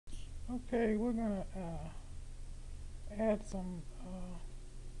Okay, we're gonna add some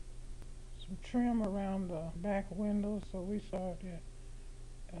trim around the back window. So we start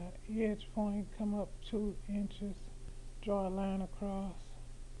at edge point, come up 2 inches, draw a line across,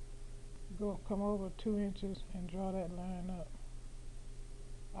 come over 2 inches and draw that line up.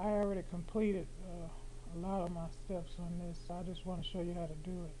 I already completed a lot of my steps on this, so I just want to show you how to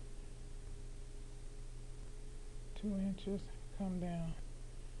do it. 2 inches, come down.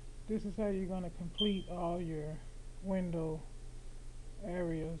 This is how you're going to complete all your window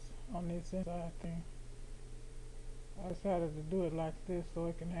areas on this inside thing. I decided to do it like this so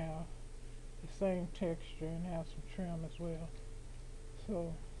it can have the same texture and have some trim as well.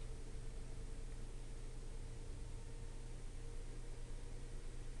 So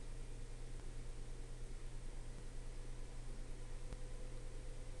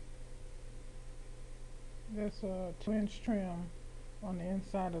that's a 2-inch trim on the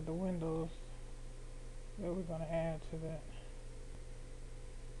inside of the windows that we're going to add to that.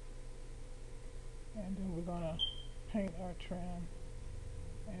 And then we're going to paint our trim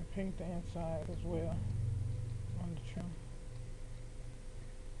and paint the inside as well on the trim.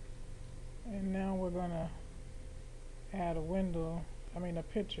 And now we're going to add a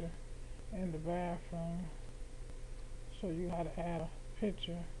picture in the bathroom. Show you how to add a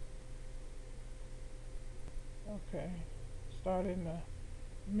picture. Okay, start in the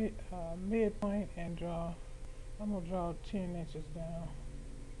midpoint and draw. I'm going to draw 10 inches down.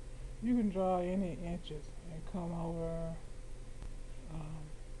 You can draw any inches and come over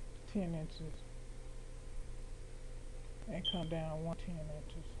 10 inches and come down 10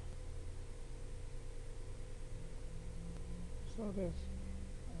 inches. So there's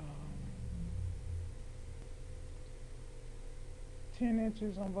 10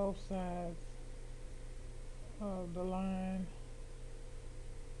 inches on both sides of the line,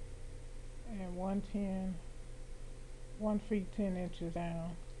 and 1 feet 10 inches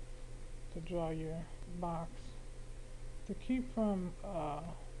down to draw your box. To keep from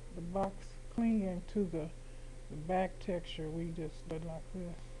the box clinging to the back texture, we just did like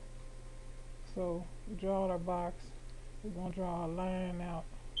this. So we draw our box. We're going to draw a line out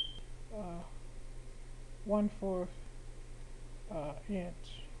 1/4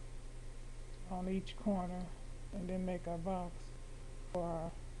 inch on each corner, and then make our box for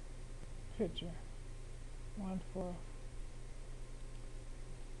our picture. 1/4.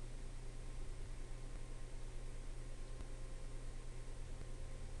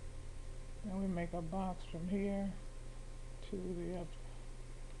 Then we make a box from here to the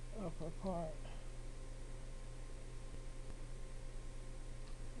upper part.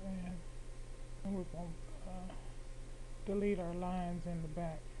 And we're going to delete our lines in the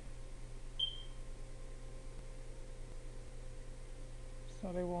back,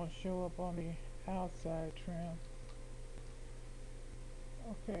 so they won't show up on the outside trim.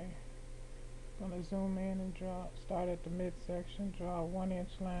 Okay, gonna zoom in and start at the midsection, draw a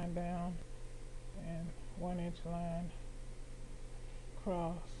 1-inch line down and 1-inch line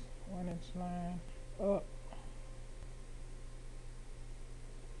across, 1-inch line up,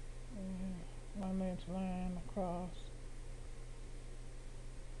 and 1-inch line across.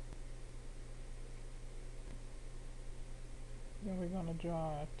 Then we're going to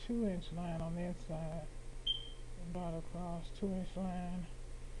draw a 2-inch line on the inside and draw it across, 2-inch line,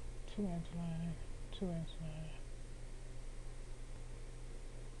 2-inch line, 2-inch line,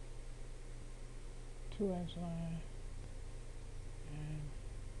 2-inch line, and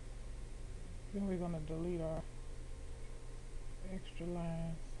then we're going to delete our extra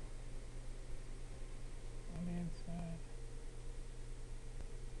lines on the inside.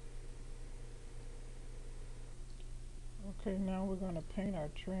 Okay, now we're going to paint our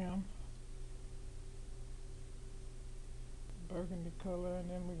trim burgundy color, and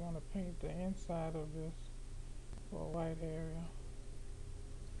then we're going to paint the inside of this for a white area.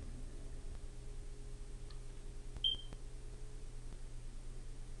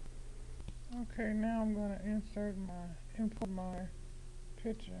 Okay, now I'm going to import my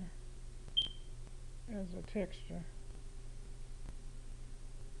picture as a texture.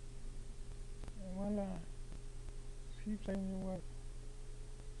 And voila. Keep saying your work.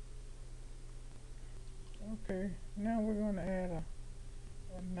 Okay, now we're going to add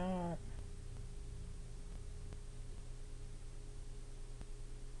a knot.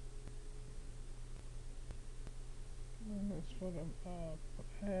 And it's for the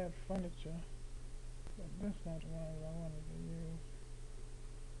add furniture, but that's not the one I wanted to use.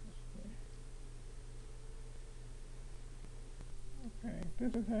 Okay,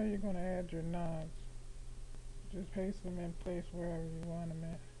 this is how you're going to add your knots. Just paste them in place wherever you want them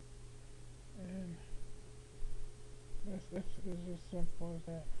at. This is as simple as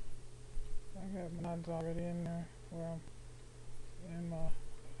that. I got my nods already in there where I'm in my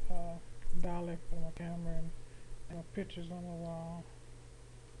dolly for my camera and my pictures on the wall.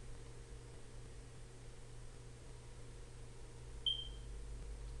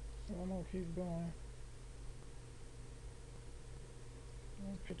 So I'm gonna keep going.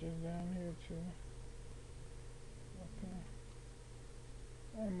 My pictures down here too. Okay.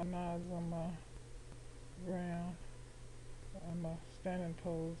 And my nods on my ground. On my standing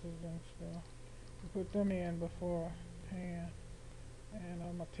poses and stuff. Put them in beforehand, and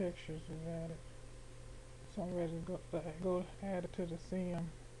all my textures is added. So I'm ready to go add it to the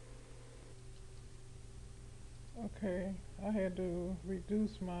sim. Okay, I had to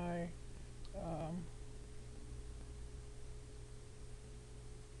reduce my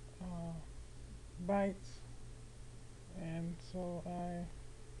bytes, and so I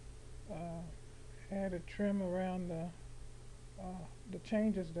added trim around the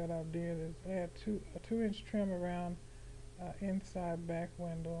changes that I did is add a 2-inch trim around inside back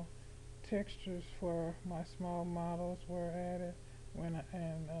window. Textures for my small models were added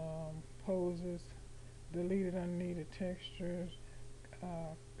and poses. Deleted unneeded textures.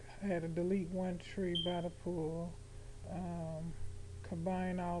 I had to delete one tree by the pool.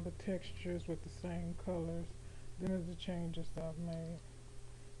 Combine all the textures with the same colors. Then are the changes that I've made.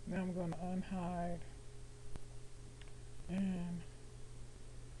 Now I'm going to unhide and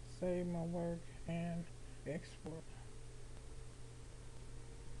save my work and export.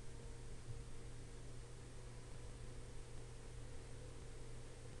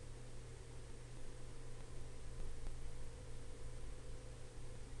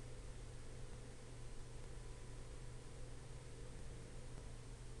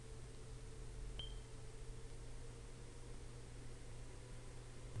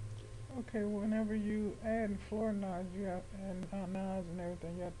 Okay, whenever you add floor nods, you have and nods and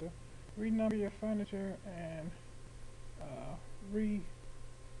everything, you have to renumber your furniture and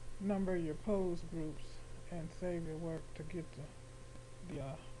renumber your pose groups and save your work to get the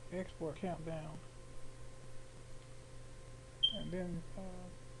export count down. And then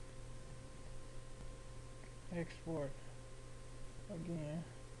export again.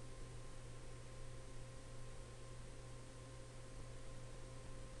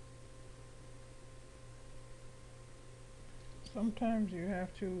 Sometimes you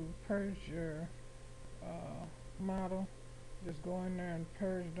have to purge your model. Just go in there and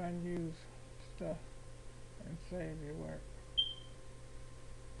purge the unused stuff and save your work.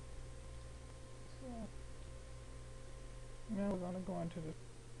 So now we're going to go into the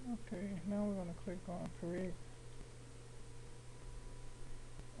now we're going to click on create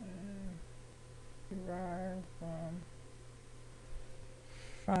and derive from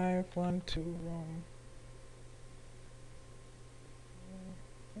 512 room.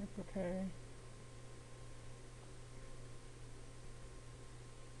 Click OK.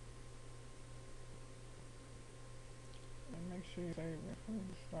 And make sure you save it from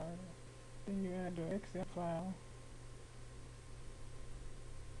the start. Then you add the Excel file.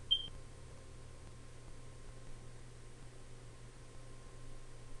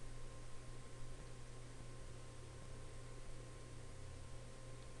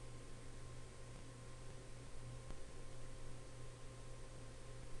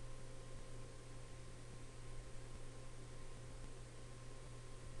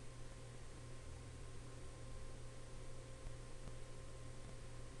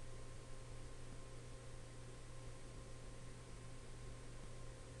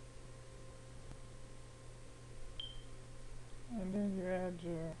 And then you add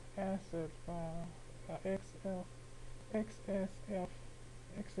your asset file,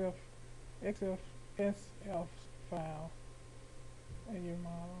 XFSF file in your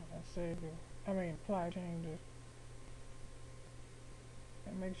model and save your, apply changes.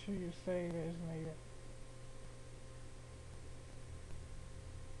 And make sure you save as needed.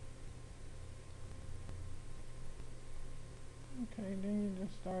 Okay, then you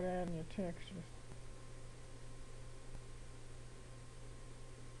just start adding your textures.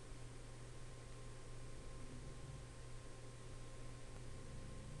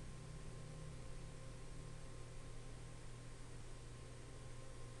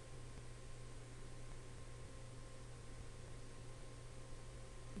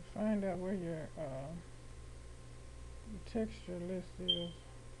 Find out where your texture list is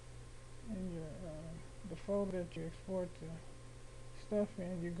in your the folder that you export the stuff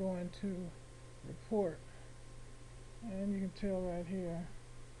in. You go into report, and you can tell right here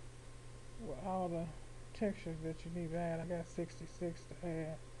all the textures that you need to add. I got 66 to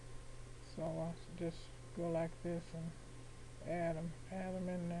add, so I just go like this and add them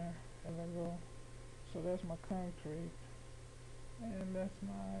in there as I go. So that's my concrete, and that's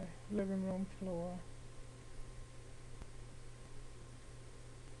my living room floor.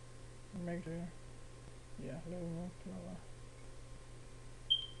 Make sure, yeah, living room floor.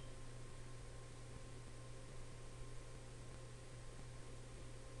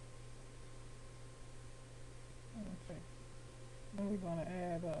 Okay. Then we're gonna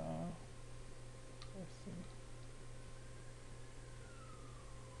add, let's see,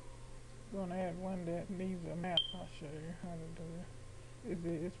 we're gonna add one that needs a map. I'll show you how to do it.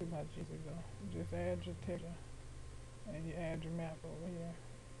 It's pretty much easy though. You just add your texture, and you add your map over here.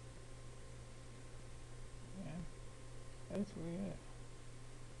 And that's it.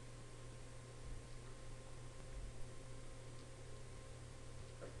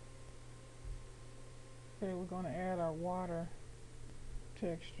 Okay, we're gonna add our water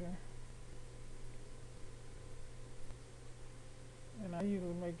texture. And I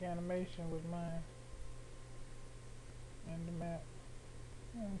usually make animation with mine and the map.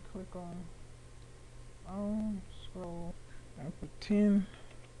 And click on scroll. I put 10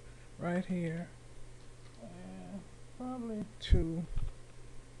 right here. And probably 2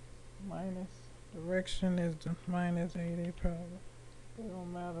 minus direction is the minus 80 probably. It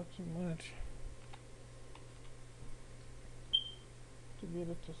don't matter too much to get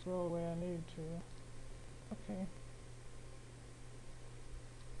it to scroll where I need to. Okay.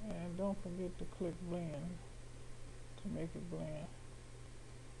 And don't forget to click blend to make it blend.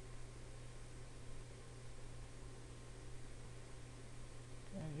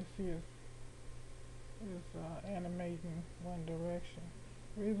 And you see it's animating one direction.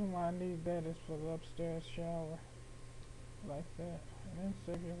 The reason why I need that is for the upstairs shower, like that, and then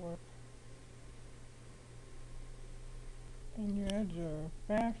save your work. And you add your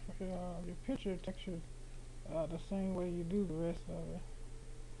picture textures the same way you do the rest of it.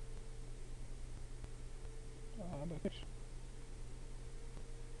 The picture.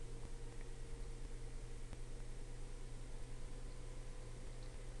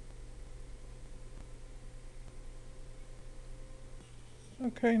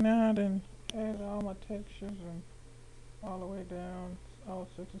 Okay, now I done add all my textures and all the way down, all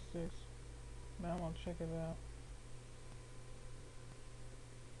 66. Now I'm gonna check it out.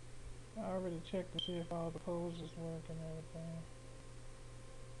 I already checked to see if all the poses work and everything.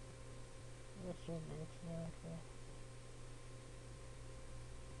 That's what it looks like.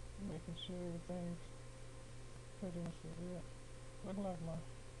 Making sure everything's pretty much it. Look like my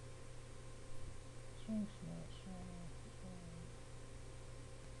shrink's not showing.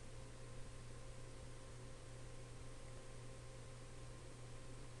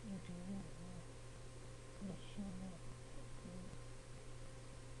 Okay, let's show that.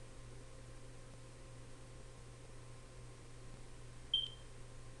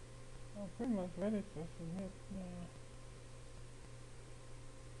 I'm pretty much ready to submit now.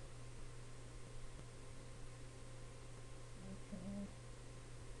 Okay.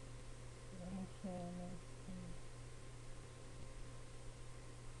 I'm showing that.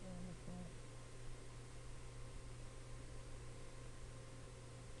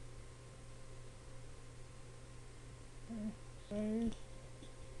 Okay. Save.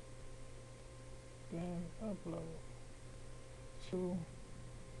 Then upload to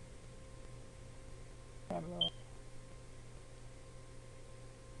catalog.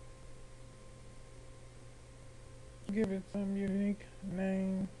 Give it some unique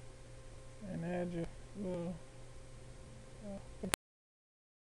name and add your little